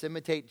 Let's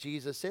imitate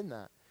Jesus in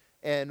that.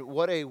 And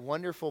what a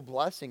wonderful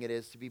blessing it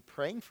is to be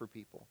praying for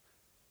people.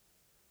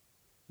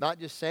 Not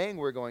just saying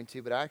we're going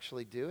to, but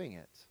actually doing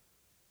it.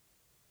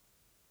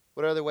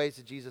 What other ways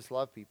did Jesus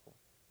love people?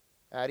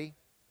 Addie?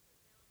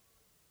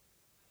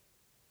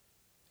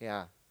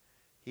 Yeah.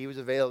 He was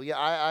available. Yeah,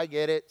 I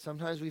get it.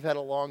 Sometimes we've had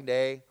a long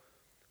day.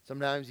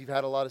 Sometimes you've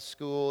had a lot of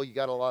school, you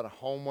got a lot of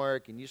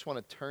homework, and you just want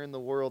to turn the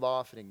world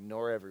off and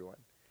ignore everyone.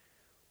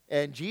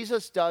 And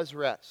Jesus does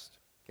rest.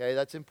 Okay,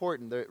 that's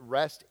important. The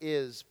rest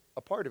is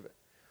a part of it.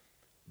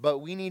 But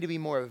we need to be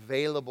more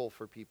available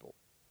for people.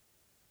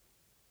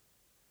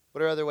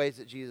 What are other ways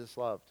that Jesus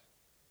loved?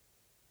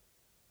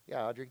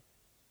 Yeah, Audrey?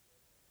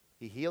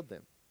 He healed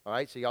them. All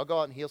right, so y'all go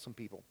out and heal some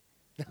people.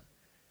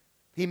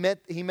 He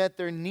met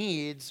their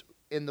needs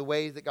in the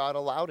ways that God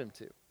allowed him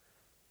to.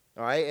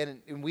 All right,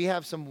 and we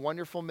have some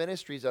wonderful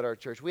ministries at our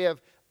church. We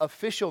have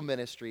official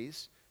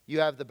ministries.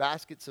 You have the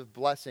baskets of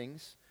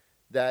blessings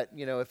that,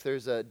 if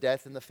there's a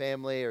death in the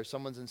family or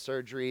someone's in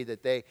surgery,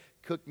 that they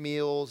cook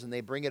meals and they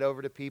bring it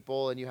over to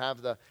people. And you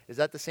have is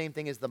that the same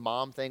thing as the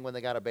mom thing when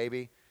they got a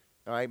baby?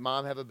 All right,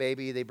 mom have a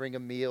baby, they bring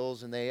them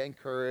meals and they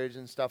encourage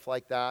and stuff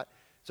like that.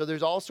 So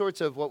there's all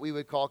sorts of what we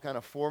would call kind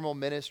of formal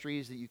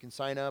ministries that you can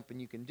sign up and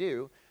you can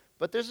do.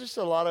 But there's just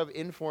a lot of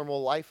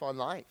informal life on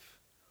life.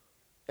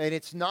 And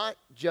it's not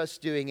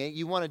just doing it.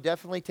 You want to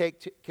definitely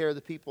take care of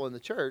the people in the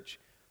church,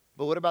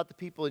 But what about the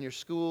people in your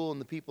school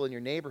and the people in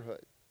your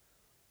neighborhood?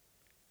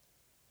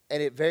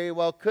 And it very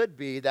well could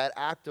be that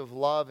act of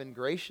love and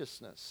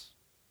graciousness.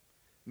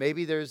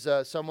 Maybe there's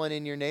someone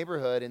in your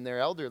neighborhood and they're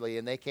elderly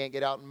and they can't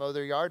get out and mow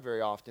their yard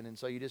very often. And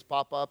so you just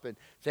pop up and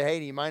say, hey,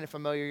 do you mind if I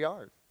mow your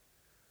yard?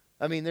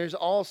 I mean, there's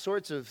all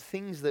sorts of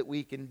things that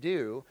we can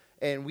do.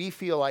 And we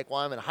feel like,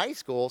 well, I'm in high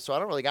school, so I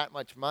don't really got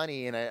much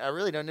money. And I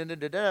really don't.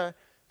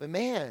 But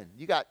man,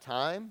 you got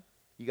time.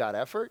 You got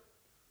effort.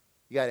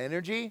 You got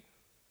energy.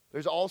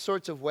 There's all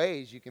sorts of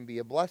ways you can be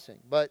a blessing.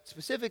 But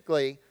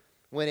specifically,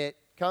 when it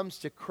comes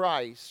to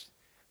Christ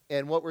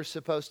and what we're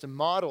supposed to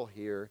model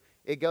here,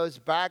 it goes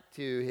back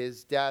to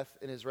his death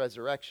and his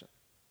resurrection.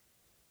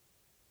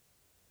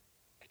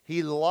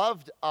 He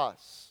loved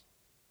us.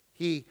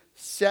 He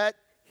set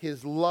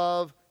his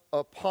love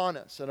upon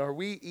us. And are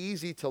we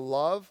easy to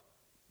love?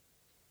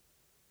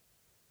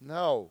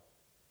 No.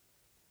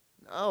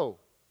 No.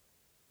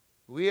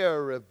 We are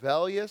a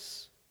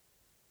rebellious,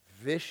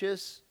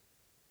 vicious,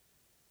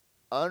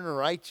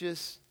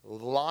 unrighteous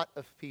lot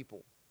of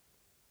people.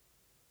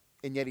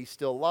 And yet he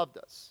still loved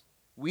us.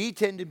 We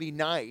tend to be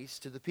nice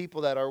to the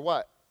people that are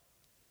what?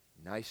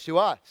 Nice to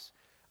us.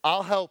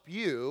 I'll help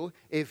you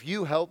if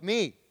you help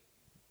me.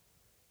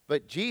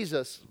 But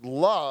Jesus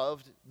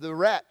loved the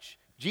wretch.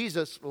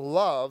 Jesus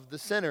loved the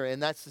sinner,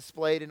 and that's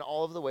displayed in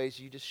all of the ways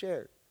you just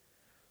shared.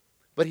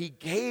 But he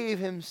gave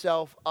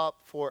himself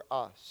up for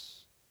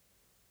us.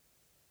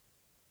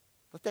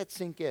 Let that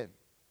sink in.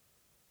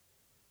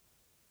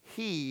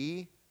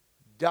 He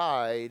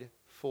died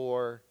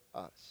for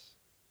us.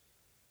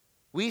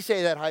 We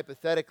say that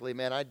hypothetically,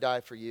 man, I'd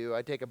die for you.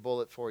 I'd take a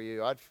bullet for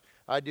you.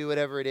 I'd do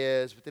whatever it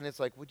is. But then it's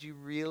like, would you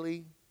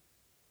really?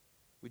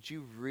 Would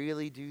you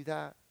really do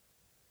that?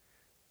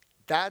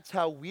 That's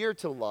how we're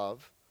to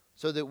love,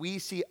 so that we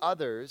see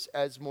others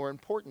as more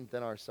important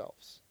than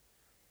ourselves.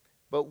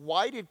 But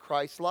why did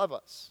Christ love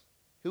us?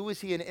 Who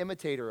was he an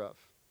imitator of?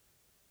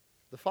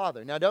 The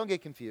Father. Now don't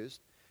get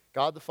confused.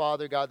 God the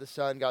Father, God the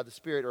Son, God the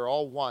Spirit are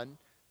all one.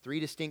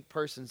 Three distinct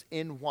persons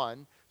in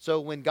one.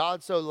 So when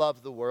God so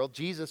loved the world,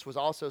 Jesus was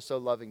also so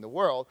loving the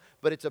world,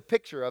 but it's a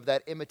picture of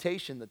that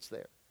imitation that's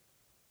there.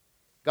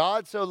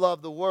 God so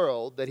loved the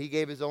world that he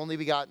gave his only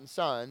begotten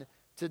Son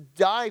to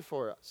die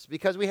for us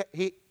because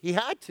he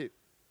had to.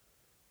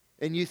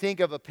 And you think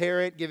of a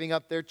parent giving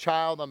up their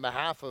child on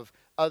behalf of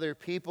other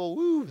people,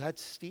 woo,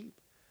 that's steep.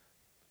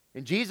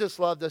 And Jesus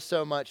loved us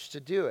so much to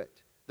do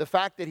it. The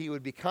fact that he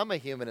would become a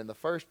human in the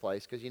first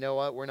place, because you know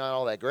what, we're not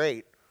all that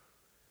great.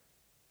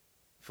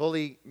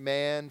 Fully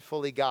man,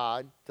 fully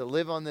God, to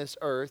live on this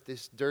earth,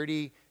 this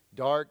dirty,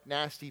 dark,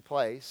 nasty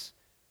place,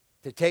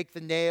 to take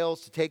the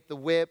nails, to take the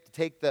whip, to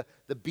take the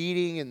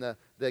beating and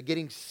the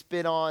getting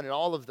spit on and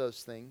all of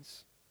those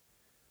things.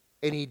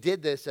 And he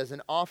did this as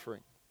an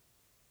offering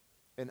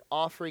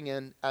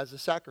and as a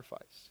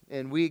sacrifice.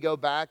 And we go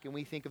back and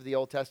we think of the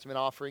Old Testament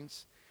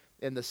offerings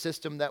and the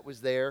system that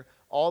was there.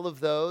 All of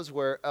those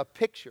were a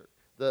picture.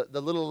 The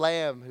little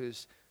lamb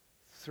whose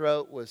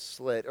throat was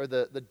slit, or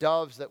the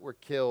doves that were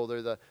killed,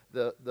 or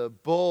the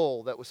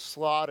bull that was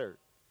slaughtered.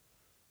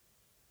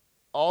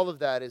 All of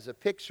that is a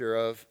picture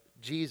of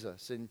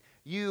Jesus. And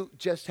you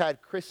just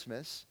had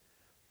Christmas,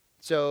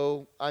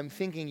 so I'm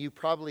thinking you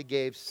probably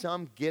gave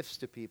some gifts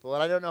to people.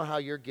 And I don't know how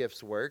your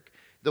gifts work.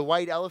 The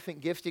white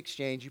elephant gift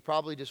exchange, you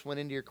probably just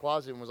went into your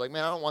closet and was like,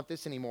 man, I don't want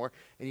this anymore.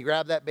 And you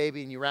grabbed that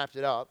baby and you wrapped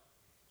it up.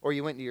 Or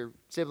you went into your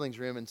sibling's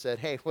room and said,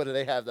 hey, what do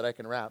they have that I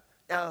can wrap?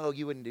 No,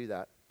 you wouldn't do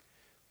that.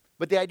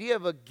 But the idea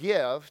of a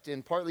gift,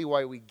 and partly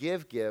why we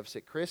give gifts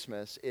at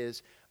Christmas,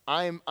 is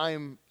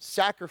I'm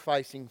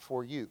sacrificing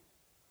for you.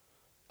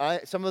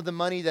 Some of the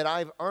money that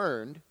I've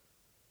earned,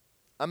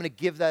 I'm going to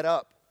give that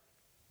up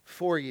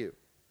for you.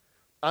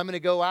 I'm going to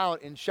go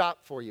out and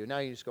shop for you. Now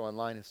you just go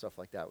online and stuff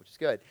like that, which is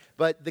good.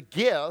 But the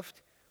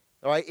gift,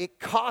 all right, it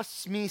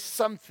costs me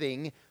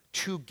something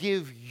to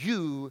give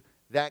you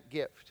that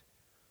gift.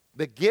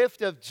 The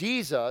gift of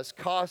Jesus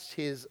cost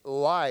his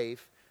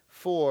life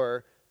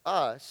for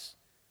us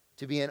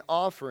to be an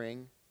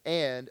offering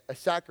and a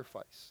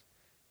sacrifice.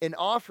 An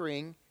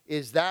offering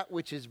is that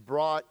which is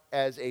brought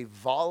as a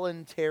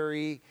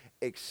voluntary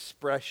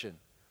expression.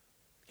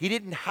 He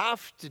didn't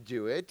have to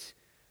do it.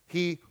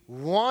 He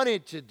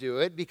wanted to do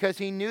it because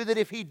he knew that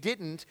if he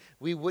didn't,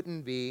 we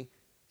wouldn't be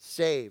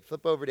saved.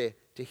 Flip over to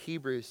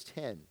Hebrews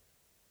 10.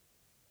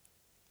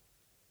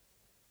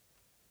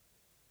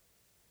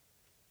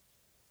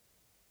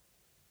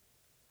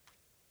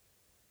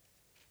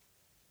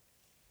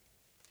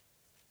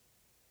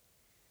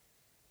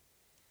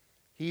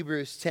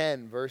 Hebrews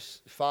 10,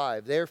 verse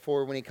 5.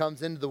 Therefore, when he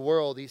comes into the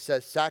world, he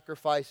says,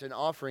 sacrifice and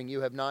offering you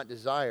have not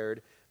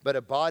desired, but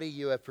a body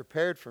you have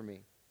prepared for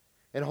me.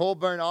 And whole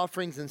burnt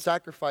offerings and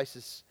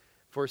sacrifices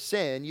for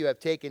sin you have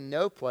taken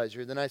no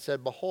pleasure. Then I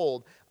said,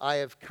 behold, I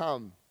have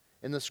come.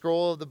 In the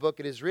scroll of the book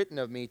it is written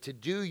of me, to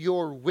do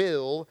your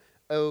will,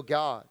 O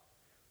God.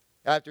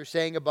 After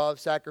saying above,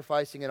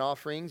 sacrificing and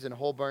offerings and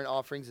whole burnt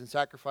offerings and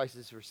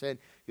sacrifices for sin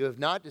you have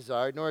not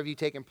desired, nor have you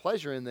taken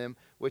pleasure in them,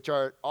 which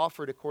are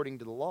offered according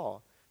to the law.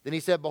 Then he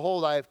said,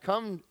 behold, I have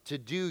come to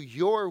do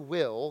your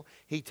will.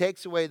 He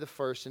takes away the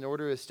first in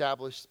order to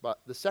establish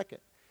the second.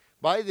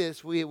 By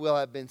this we will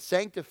have been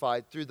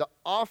sanctified through the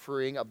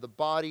offering of the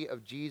body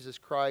of Jesus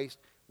Christ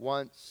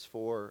once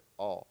for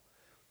all.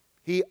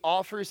 He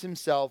offers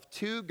himself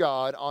to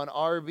God on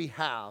our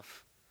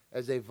behalf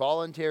as a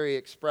voluntary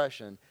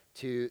expression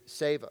to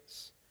save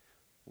us.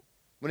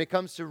 When it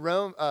comes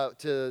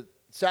to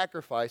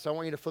sacrifice, I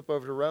want you to flip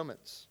over to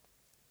Romans.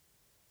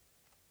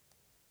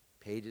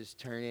 Pages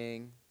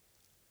turning.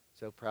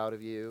 So proud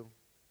of you.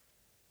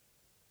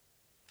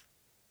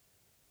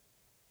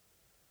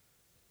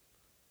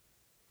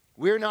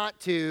 We're not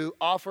to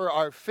offer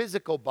our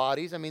physical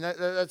bodies. I mean,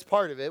 that's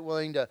part of it,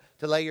 willing to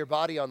lay your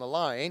body on the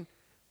line.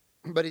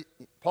 But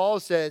Paul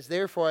says,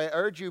 therefore, I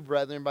urge you,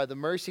 brethren, by the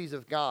mercies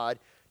of God,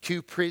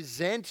 to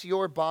present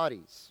your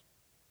bodies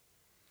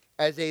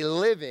as a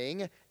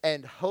living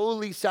and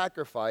holy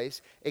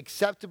sacrifice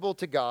acceptable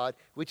to God,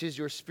 which is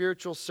your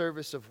spiritual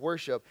service of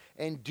worship.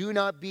 And do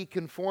not be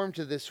conformed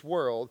to this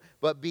world,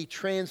 but be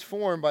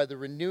transformed by the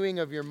renewing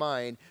of your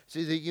mind,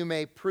 so that you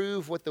may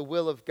prove what the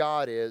will of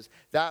God is,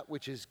 that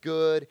which is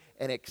good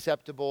and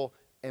acceptable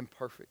and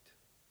perfect.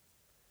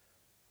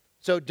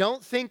 So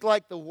don't think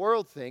like the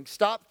world thinks.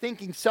 Stop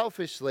thinking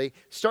selfishly.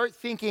 Start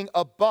thinking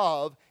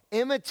above.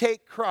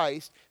 Imitate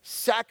Christ.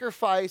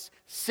 Sacrifice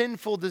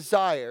sinful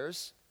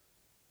desires.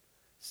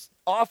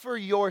 Offer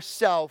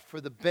yourself for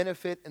the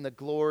benefit and the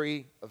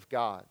glory of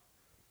God.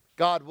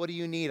 God, what do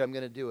you need? I'm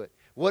going to do it.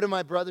 What do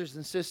my brothers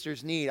and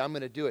sisters need? I'm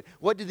going to do it.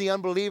 What do the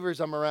unbelievers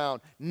I'm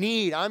around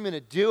need? I'm going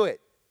to do it.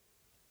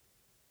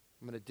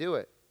 I'm going to do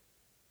it.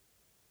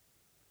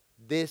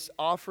 This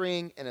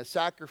offering and a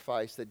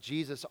sacrifice that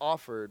Jesus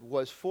offered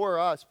was for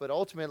us, but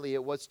ultimately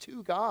it was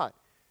to God.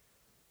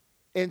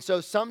 And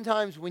so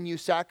sometimes when you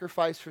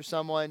sacrifice for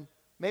someone,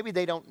 maybe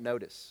they don't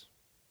notice.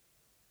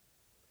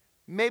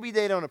 Maybe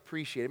they don't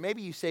appreciate it.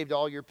 Maybe you saved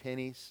all your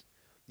pennies.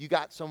 You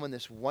got someone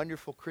this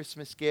wonderful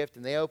Christmas gift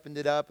and they opened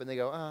it up and they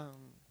go, oh.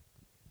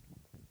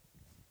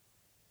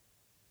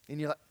 And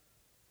you're like,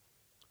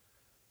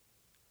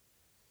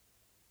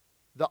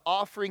 the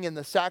offering and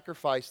the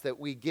sacrifice that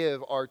we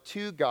give are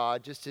to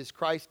God, just as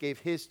Christ gave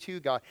his to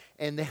God.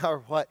 And they are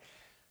what?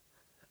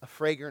 A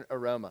fragrant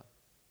aroma.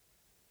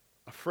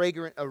 A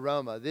fragrant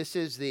aroma. This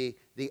is the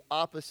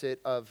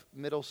opposite of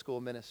middle school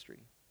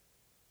ministry,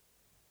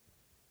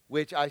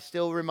 which I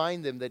still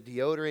remind them that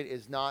deodorant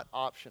is not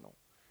optional.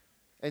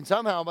 And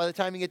somehow, by the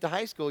time you get to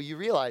high school, you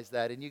realize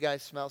that, and you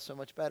guys smell so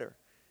much better.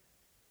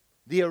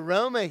 The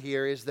aroma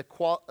here is the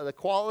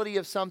quality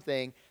of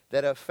something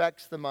that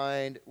affects the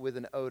mind with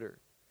an odor.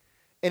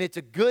 And it's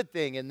a good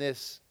thing in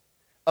this,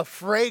 a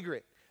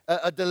fragrant,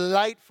 a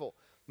delightful.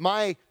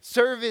 My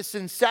service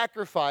and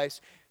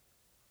sacrifice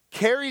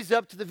carries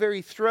up to the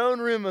very throne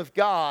room of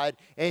God,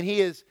 and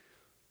he is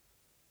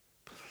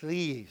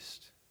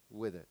pleased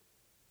with it.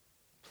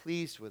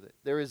 Pleased with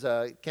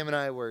it. Kim and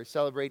I were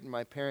celebrating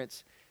my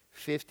parents'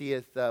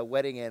 50th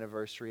wedding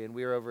anniversary, and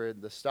we were over in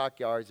the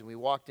stockyards, and we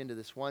walked into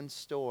this one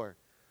store,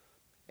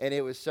 and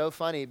it was so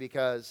funny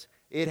because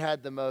it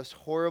had the most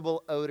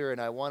horrible odor,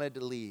 and I wanted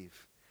to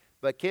leave.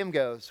 But Kim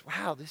goes,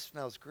 wow, this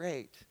smells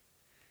great.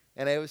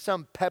 And it was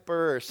some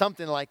pepper or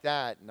something like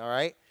that, all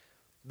right?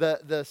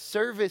 The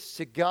service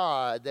to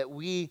God that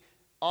we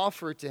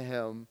offer to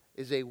him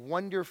is a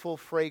wonderful,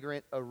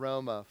 fragrant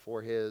aroma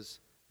for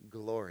his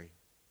glory.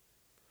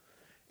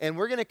 And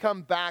we're going to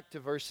come back to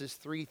verses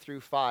 3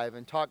 through 5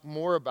 and talk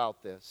more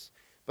about this.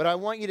 But I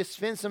want you to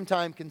spend some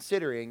time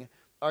considering,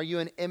 are you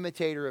an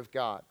imitator of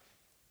God?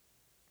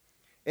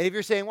 And if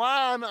you're saying,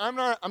 well,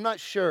 I'm not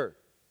sure.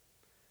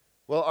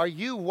 Well, are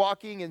you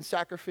walking in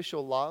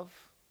sacrificial love?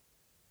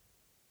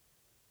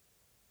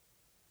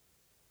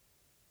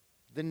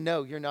 Then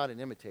no, you're not an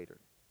imitator.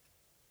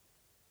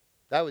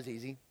 That was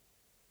easy.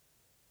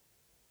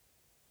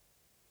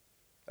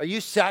 Are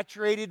you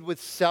saturated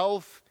with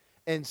self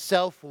and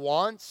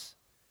self-wants?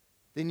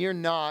 Then you're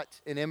not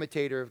an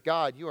imitator of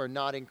God. You are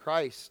not in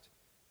Christ.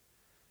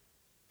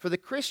 For the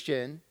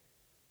Christian,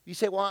 you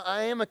say, well,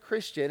 I am a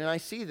Christian and I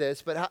see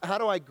this, but how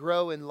do I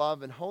grow in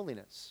love and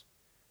holiness?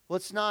 Well,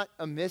 it's not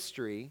a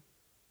mystery,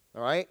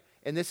 all right?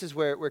 And this is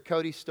where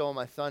Cody stole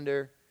my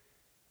thunder,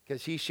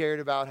 because he shared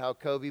about how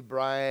Kobe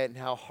Bryant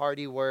and how hard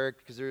he worked,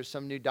 because there was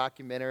some new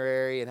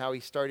documentary, and how he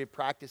started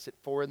practice at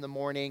 4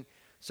 a.m.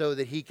 so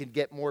that he could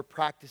get more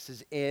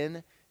practices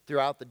in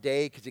throughout the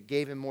day because it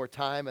gave him more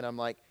time. And I'm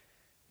like,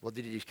 well,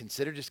 did you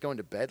consider just going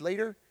to bed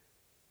later?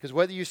 Because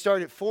whether you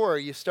start at 4 or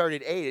you start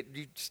at 8,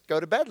 you just go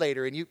to bed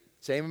later and you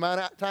same amount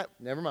of time.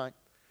 Never mind.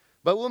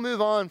 But we'll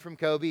move on from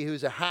Kobe,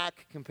 who's a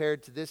hack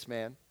compared to this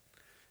man.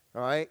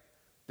 All right?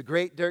 The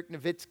great Dirk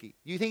Nowitzki.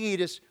 You think he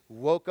just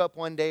woke up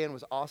one day and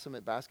was awesome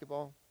at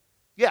basketball?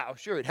 Yeah,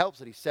 sure, it helps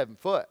that he's 7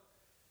 foot.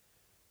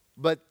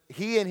 But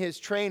he and his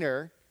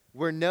trainer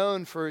were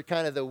known for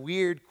kind of the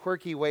weird,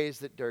 quirky ways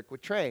that Dirk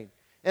would train.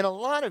 And a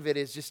lot of it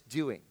is just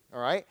doing,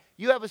 all right?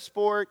 You have a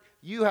sport,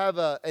 you have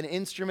an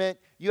instrument,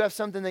 you have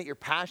something that you're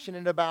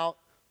passionate about.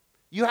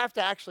 You have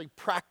to actually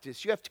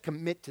practice. You have to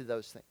commit to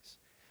those things.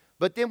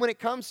 But then when it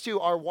comes to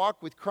our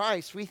walk with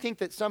Christ, we think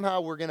that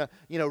somehow we're going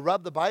to,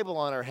 rub the Bible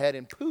on our head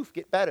and poof,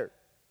 get better.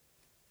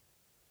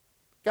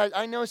 Guys,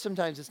 I know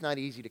sometimes it's not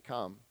easy to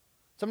come.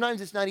 Sometimes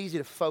it's not easy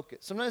to focus.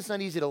 Sometimes it's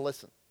not easy to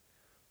listen.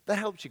 That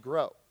helps you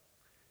grow.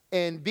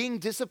 And being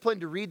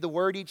disciplined to read the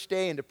Word each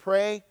day and to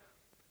pray,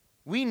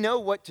 we know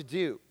what to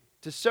do.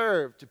 To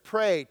serve, to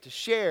pray, to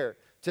share,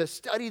 to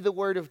study the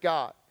Word of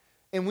God.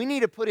 And we need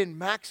to put in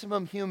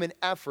maximum human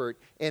effort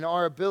in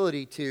our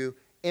ability to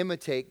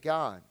imitate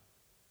God.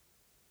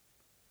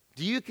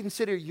 Do you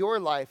consider your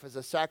life as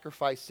a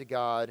sacrifice to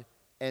God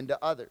and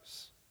to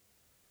others?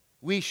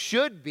 We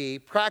should be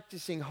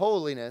practicing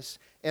holiness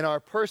in our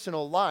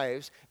personal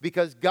lives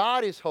because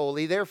God is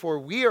holy, therefore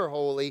we are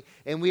holy,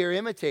 and we are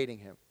imitating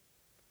Him.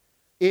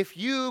 If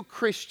you,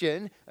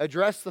 Christian,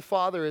 address the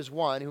Father as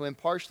one who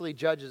impartially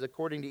judges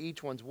according to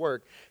each one's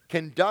work,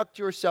 conduct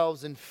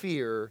yourselves in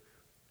fear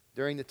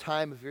during the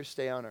time of your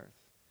stay on earth.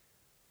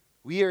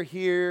 We are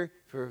here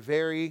for a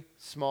very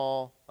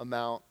small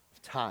amount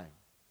of time.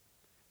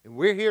 And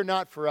we're here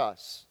not for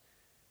us.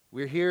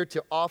 We're here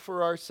to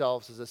offer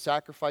ourselves as a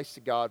sacrifice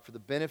to God for the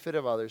benefit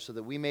of others so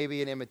that we may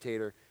be an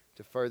imitator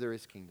to further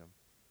His kingdom.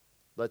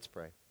 Let's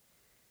pray.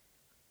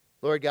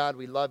 Lord God,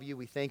 we love you.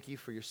 We thank you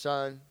for your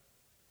Son.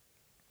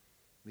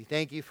 We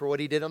thank you for what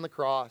He did on the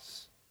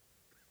cross.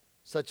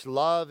 Such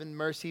love and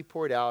mercy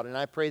poured out. And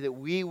I pray that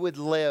we would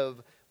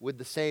live with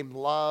the same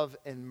love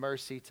and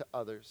mercy to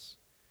others.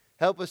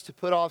 Help us to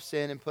put off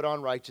sin and put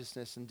on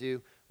righteousness and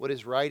do what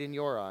is right in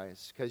your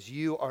eyes, because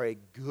you are a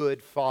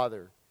good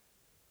Father.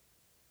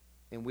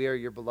 And we are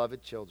your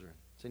beloved children.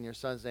 It's in your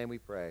Son's name we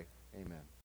pray. Amen.